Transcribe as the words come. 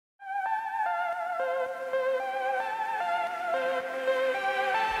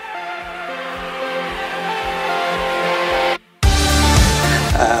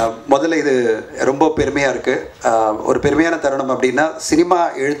ரொம்ப பெருமையாக இருக்குது. ஒரு பெருமையான தருணம் அப்படின்னா, சினிமா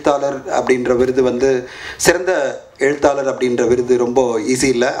எழுத்தாளர் அப்படின்ற விருது வந்து சிறந்த எழுத்தாளர் அப்படின்ற விருது ரொம்ப ஈஸி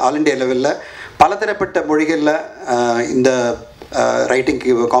இல்லை. ஆல் இண்டியா லெவலில் பலதரப்பட்ட மொழிகளில் இந்த ரைட்டிங்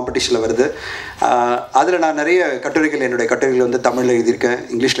காம்படிஷனில் வருது. அதில் நான் நிறைய கட்டுரைகள், என்னுடைய கட்டுரைகள் வந்து தமிழில் எழுதியிருக்கேன்,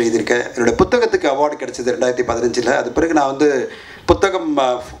 இங்கிலீஷில் எழுதியிருக்கேன். என்னுடைய புத்தகத்துக்கு அவார்டு கிடச்சிது 2015. அது பிறகு நான் வந்து புத்தகம்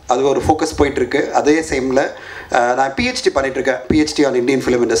அது ஒரு ஃபோக்கஸ் போயிட்டுருக்கு. அதே சேமில் நான் பிஹெச்டி பண்ணிகிட்ருக்கேன், PhD on Indian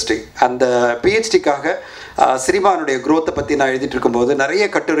film industry. அந்த பிஹெச்டிக்காக சினிமானுடைய க்ரோத்தை பற்றி நான் எழுதிட்டு இருக்கும்போது நிறைய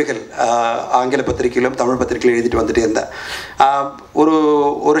கட்டுரைகள் ஆங்கில பத்திரிகையிலும் தமிழ் பத்திரிகையிலும் எழுதிட்டு வந்துட்டே இருந்தேன். ஒரு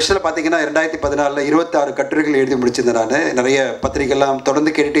வருஷத்தில் பார்த்தீங்கன்னா 2014 26 கட்டுரைகள் எழுதி முடிச்சிருந்தேன். நான் நிறைய பத்திரிகைலாம்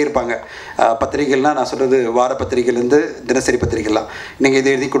தொடர்ந்து கேட்டுகிட்டே இருப்பாங்க. பத்திரிகைகள்னால் நான் சொல்கிறது வார பத்திரிகைலேருந்து தினசரி பத்திரிகைலாம், நீங்கள்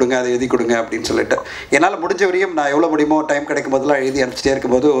இதை எழுதி கொடுங்க அதை எழுதி கொடுங்க அப்படின்னு சொல்லிட்டு என்னால் முடிஞ்ச வரையும் நான் எவ்வளோ முடியுமோ டைம் கிடைக்கும் போதெல்லாம் எழுதி அனுப்பிச்சிட்டே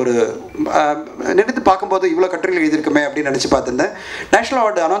இருக்கும்போது ஒரு நினைத்து பார்க்கும்போது இவ்வளோ கட்டுரைகள் எழுதியிருக்குமே அப்படின்னு நினச்சி பார்த்துருந்தேன். நேஷனல்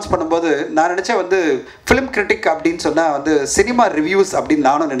அவார்டு அனௌன்ஸ் பண்ணும்போது நான் நினச்சேன் வந்து ஃபிலிம் கிரிட்டிக் அப்படின்னு சொன்னால் வந்து சினிமா ரிவ்யூஸ் அப்படின்னு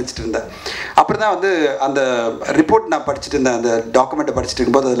நானும் நினச்சிட்டு இருந்தேன். அப்புறம் தான் வந்து அந்த ரிப்போர்ட் நான் படிச்சுட்டு இருந்தேன், அந்த டாக்குமெண்ட்டை படிச்சுட்டு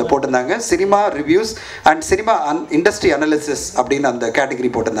இருக்கும்போது அதில் போட்டிருந்தாங்க cinema reviews and cinema industry analysis அப்படின்னு அந்த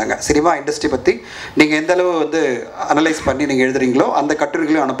கேட்டகரி போட்டிருந்தாங்க. சினிமா இண்டஸ்ட்ரி பற்றி நீங்கள் எந்த அளவு வந்து அனலைஸ் பண்ணி நீங்கள் எழுதுறீங்களோ அந்த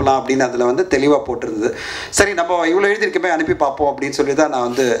கட்டுரைகளையும் அனுப்பலாம் அப்படின்னு அதில் வந்து தெளிவாக போட்டிருந்தது. சரி, நம்ம இவ்வளோ எழுதியிருக்கமே அனுப்பி பார்ப்போம் அப்படின்னு சொல்லி தான் நான்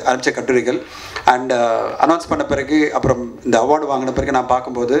வந்து அனுப்பிச்ச கட்டுரைகள். அண்ட் அனௌன்ஸ் பண்ண பிறகு அப்புறம் இந்த அவார்டு வாங்கின பிறகு நான்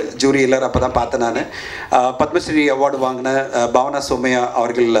பார்க்கும்போது ஜூரி எல்லாரும் அப்போ தான் பார்த்தேன். நான் பத்மஸ்ரீ அவார்டு வாங்கின பாவனா சோமையா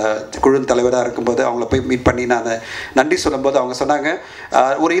அவர்கள் குழு தலைவராக இருக்கும்போது அவங்கள போய் மீட் பண்ணி நான் நன்றி சொல்லும்போது அவங்க சொன்னாங்க,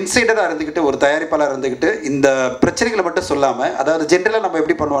 ஒரு இன்சைடராக இருந்துக்கிட்டு ஒரு தயாரிப்பாளர் இருந்துக்கிட்டு இந்த பிரச்சனைகளை மட்டும் சொல்லாமல், அதாவது ஜென்ரலாக நம்ம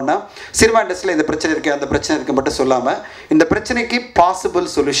எப்படி பண்ணுவோம்னா சினிமா இண்டஸ்ட்ரியில் இந்த பிரச்சனை இருக்குது அந்த பிரச்சனை இருக்குது மட்டும் சொல்லாமல் இந்த பிரச்சனைக்கு பாசிபிள்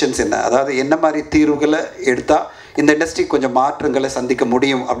சொல்யூஷன்ஸ் என்ன, அதாவது என்ன மாதிரி தீர்வுகளை எடுத்தால் இந்த இண்டஸ்ட்ரி கொஞ்சம் மாற்றங்களை சந்திக்க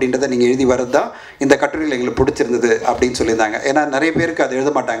முடியும் அப்படின்றத நீங்கள் எழுதி வரது தான் இந்த கட்டுரைகள் எங்களுக்கு பிடிச்சிருந்தது அப்படின்னு சொல்லியிருந்தாங்க. ஏன்னா நிறைய பேருக்கு அது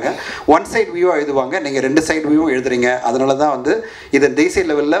எழுத மாட்டாங்க, ஒன் சைட் வியூவாக எழுதுவாங்க, நீங்கள் 2 சைட் வியூவும் எழுதுறீங்க. அதனால தான் வந்து இது தேசிய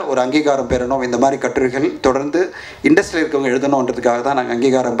லெவலில் ஒரு அங்கீகாரம் பெறணும், இந்த மாதிரி கட்டுரைகள் தொடர்ந்து இண்டஸ்ட்ரியில் இருக்கவங்க எழுதணுன்றதுக்காக தான் நாங்கள்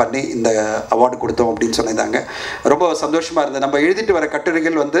அங்கீகாரம் பண்ணி இந்த அவார்டு கொடுத்தோம் அப்படின்னு சொல்லியிருந்தாங்க. ரொம்ப சந்தோஷமாக இருந்தது. நம்ம எழுதிட்டு வர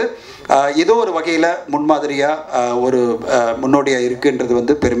கட்டுரைகள் வந்து ஏதோ ஒரு வகையில் முன்மாதிரியாக ஒரு முன்னோடியாக இருக்குன்றது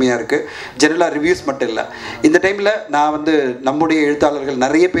வந்து பெருமையாக இருக்குது. ஜெனரலாக ரிவ்யூஸ் மட்டும் இல்லை, இந்த டைம் நான் வந்து நம்முடைய எழுத்தாளர்கள்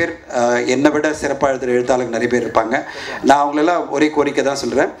நிறைய பேர் என்னை விட சிறப்பாக எழுதுகிற எழுத்தாளர்கள் நிறைய பேர் இருப்பாங்க. நான் அவங்களெல்லாம் ஒரே கோரிக்கை தான்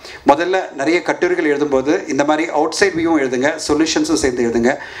சொல்கிறேன். முதல்ல நிறைய கட்டுரைகள் எழுதும்போது இந்த மாதிரி அவுட் சைட் வியூவும் எழுதுங்க, சொல்யூஷன்ஸும் சேர்ந்து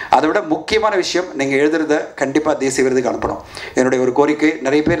எழுதுங்க. அதை விட முக்கியமான விஷயம், நீங்கள் எழுதுறத கண்டிப்பாக தேசிய விருதுக்கு அனுப்பணும். என்னுடைய ஒரு கோரிக்கை.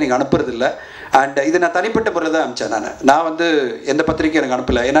 நிறைய பேர் நீங்கள் அனுப்புறதில்லை. அண்ட் இது நான் தனிப்பட்ட முறையில் தான் அனுப்பிச்சேன். நான் வந்து எந்த பத்திரிக்கை எனக்கு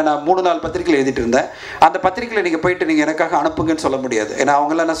அனுப்பலை. ஏன்னா நான் 3-4 பத்திரிக்கையில் எழுதிட்டு இருந்தேன். அந்த பத்திரிக்கையில் நீங்கள் போயிட்டு நீங்கள் எனக்காக அனுப்புங்கன்னு சொல்ல முடியாது. ஏன்னா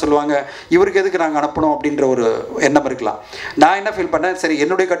அவங்களாம் என்ன சொல்லுவாங்க, இவருக்கு எதுக்கு நாங்கள் அனுப்பணும் அப்படின்ற ஒரு எண்ணம் இருக்கலாம். நான் என்ன ஃபீல் பண்ணேன், சரி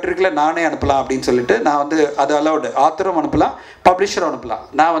என்னுடைய கட்டுரைகளை நானே அனுப்பலாம் அப்படின்னு சொல்லிட்டு நான் வந்து அது அலௌடு. ஆத்தரும் அனுப்பலாம், பப்ளிஷரும் அனுப்பலாம்.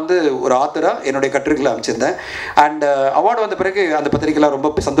 நான் வந்து ஒரு ஆத்தராக என்னுடைய கட்டுரைகளை அனுப்பிச்சிருந்தேன். அண்ட் அவார்டு வந்த பிறகு அந்த பத்திரிக்கைலாம்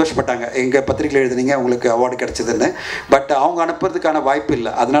ரொம்ப சந்தோஷப்பட்டாங்க, எங்கள் பத்திரிக்கையில் எழுதுனீங்க உங்களுக்கு அவார்டு கிடச்சிதுன்னு. பட் அவங்க அனுப்புறதுக்கான வாய்ப்பு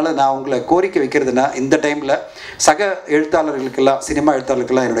இல்லை. அதனால நான் உங்களை கோரிக்கை வைக்கிறதுனா, இந்த டைமில் சக எழுத்தாளர்களுக்கெல்லாம், சினிமா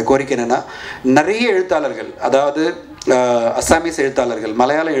எழுத்தாளர்களுக்கெல்லாம் என்னுடைய கோரிக்கை என்னென்னா, நிறைய எழுத்தாளர்கள், அதாவது அசாமீஸ் எழுத்தாளர்கள்,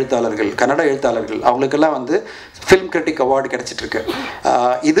 மலையாள எழுத்தாளர்கள், கன்னட எழுத்தாளர்கள், அவங்களுக்கெல்லாம் வந்து ஃபிலிம் கிரிட்டிக் அவார்டு கிடச்சிட்ருக்கு.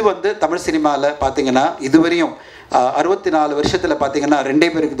 இது வந்து தமிழ் சினிமாவில் பார்த்தீங்கன்னா இதுவரையும் 64 வருஷத்தில் பார்த்தீங்கன்னா 2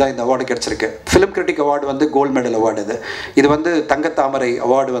 பேருக்கு தான் இந்த அவார்டு கிடச்சிருக்கு. ஃபிலிம் கிரிட்டிக் அவார்டு வந்து கோல்டு மெடல் அவார்டு. இது வந்து தங்கத்தாமரை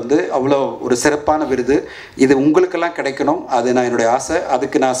அவார்டு வந்து அவ்வளோ ஒரு சிறப்பான விருது. இது உங்களுக்கெல்லாம் கிடைக்கணும், அது நான் என்னுடைய ஆசை.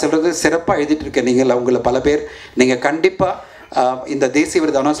 அதுக்கு நான் சொல்கிறது, சிறப்பாக எழுதிட்டு இருக்கேன் நீங்கள், உங்களை பல பேர், நீங்கள் கண்டிப்பாக இந்த தேசிய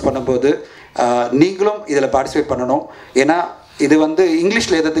விருது அனௌன்ஸ் பண்ணும்போது நீங்களும் இதில் பார்ட்டிசிபேட் பண்ணணும். ஏன்னா இது வந்து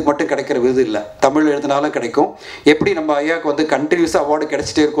இங்கிலீஷில் எழுதுறதுக்கு மட்டும் கிடைக்கிற விருது இல்லை, தமிழ் எழுதினாலும் கிடைக்கும். எப்படி நம்ம ஐயாவுக்கு வந்து கண்டினியூஸாக அவார்டு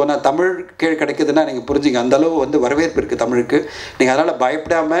கிடைச்சிட்டே இருக்கோன்னா, தமிழ் கிடைக்குதுன்னா நீங்கள் புரிஞ்சுங்க, அந்தளவு வந்து வரவேற்பு இருக்குது தமிழுக்கு. நீங்கள் அதனால்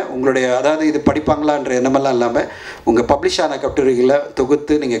பயப்படாமல் உங்களுடைய, அதாவது இது படிப்பாங்களான்ற எண்ணமெல்லாம் இல்லாமல் உங்கள் பப்ளிஷ் ஆன கட்டுரைகளை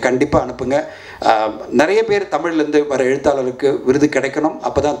தொகுத்து நீங்கள் கண்டிப்பாக அனுப்புங்க. நிறைய பேர் தமிழ்லேருந்து வர எழுத்தாளருக்கு விருது கிடைக்கணும்,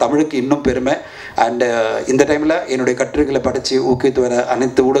 அப்போ தான் தமிழுக்கு இன்னும் பெருமை. அண்டு இந்த டைமில் என்னுடைய கட்டுரைகளை படித்து ஊக்குவித்து வர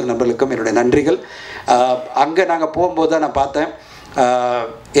அனைத்து ஊடக நண்பர்களுக்கும் என்னுடைய நன்றிகள். அங்கே நாங்கள் போகும்போது தான் நான் பார்த்தேன்,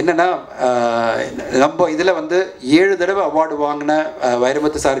 என்னென்னா நம்ம இதில் வந்து 7 தடவை அவார்டு வாங்கின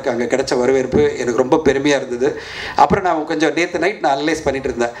வைரமுத்து சாருக்கு அங்கே கிடைச்ச வரவேற்பு எனக்கு ரொம்ப பெருமையாக இருந்தது. அப்புறம் நான் கொஞ்சம் நேற்று நைட் நான் அனலைஸ் பண்ணிகிட்டு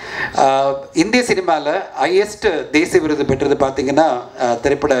இருந்தேன். இந்திய சினிமாவில் ஹையஸ்ட் தேசிய விருது பெற்றது பார்த்திங்கன்னா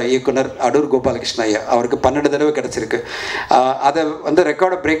திரைப்பட இயக்குனர் அடூர் கோபாலகிருஷ்ண ஐயா, அவருக்கு 12 தடவை கிடச்சிருக்கு. அதை வந்து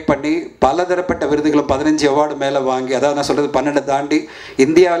ரெக்கார்டை பிரேக் பண்ணி பல தரப்பட்ட விருதுகளும் 15 அவார்டு மேலே வாங்கி, அதாவது நான் சொல்கிறது 12 தாண்டி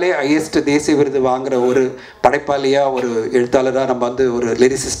இந்தியாவிலே ஹையஸ்ட் தேசிய விருது வாங்குகிற ஒரு படைப்பாளியாக, ஒரு எழுத்தாளராக நம்ம நம்ம வந்து ஒரு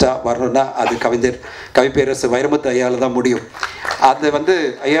லிரிசிஸ்டாக வரணும்னா அது கவிப்பேரரசு வைரமுத்து ஐயாவில் தான் முடியும். அது வந்து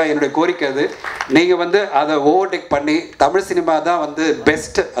ஐயா என்னுடைய கோரிக்கை அது. நீங்கள் வந்து அதை ஓவர்டேக் பண்ணி தமிழ் சினிமா தான் வந்து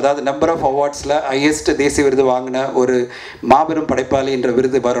பெஸ்ட், அதாவது நம்பர் ஆஃப் அவார்ட்ஸில் ஹையஸ்ட் தேசிய விருது வாங்கின ஒரு மாபெரும் படைப்பாளி என்ற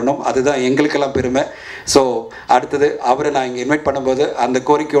விருது வரணும். அதுதான் எங்களுக்கெல்லாம் பெருமை. ஸோ அடுத்தது அவரை நான் இங்கே இன்வைட் பண்ணும்போது அந்த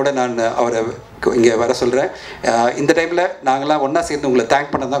கோரிக்கையோடு நான் அவரை இங்கே வர சொல்கிறேன். இந்த டைமில் நாங்களாம் ஒன்றா சேர்ந்து உங்களை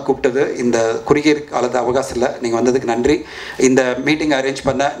தேங்க் பண்ண தான் கூப்பிட்டது. இந்த குறுகிய காலத்து அவகாசத்தில் நீங்கள் வந்ததுக்கு நன்றி. இந்த மீட்டிங் அரேஞ்ச்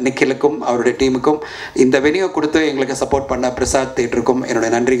பண்ண நிக்கிலுக்கும் அவருடைய டீமுக்கும், இந்த வெனியூ கொடுத்து எங்களுக்கு சப்போர்ட் பண்ண பிரசாத் தேட்டருக்கும்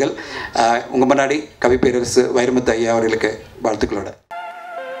என்னுடைய நன்றிகள். உங்கள் முன்னாடி கவிப்பேரரசு வைரமுத்து ஐயா அவர்களுக்கு வாழ்த்துக்களோட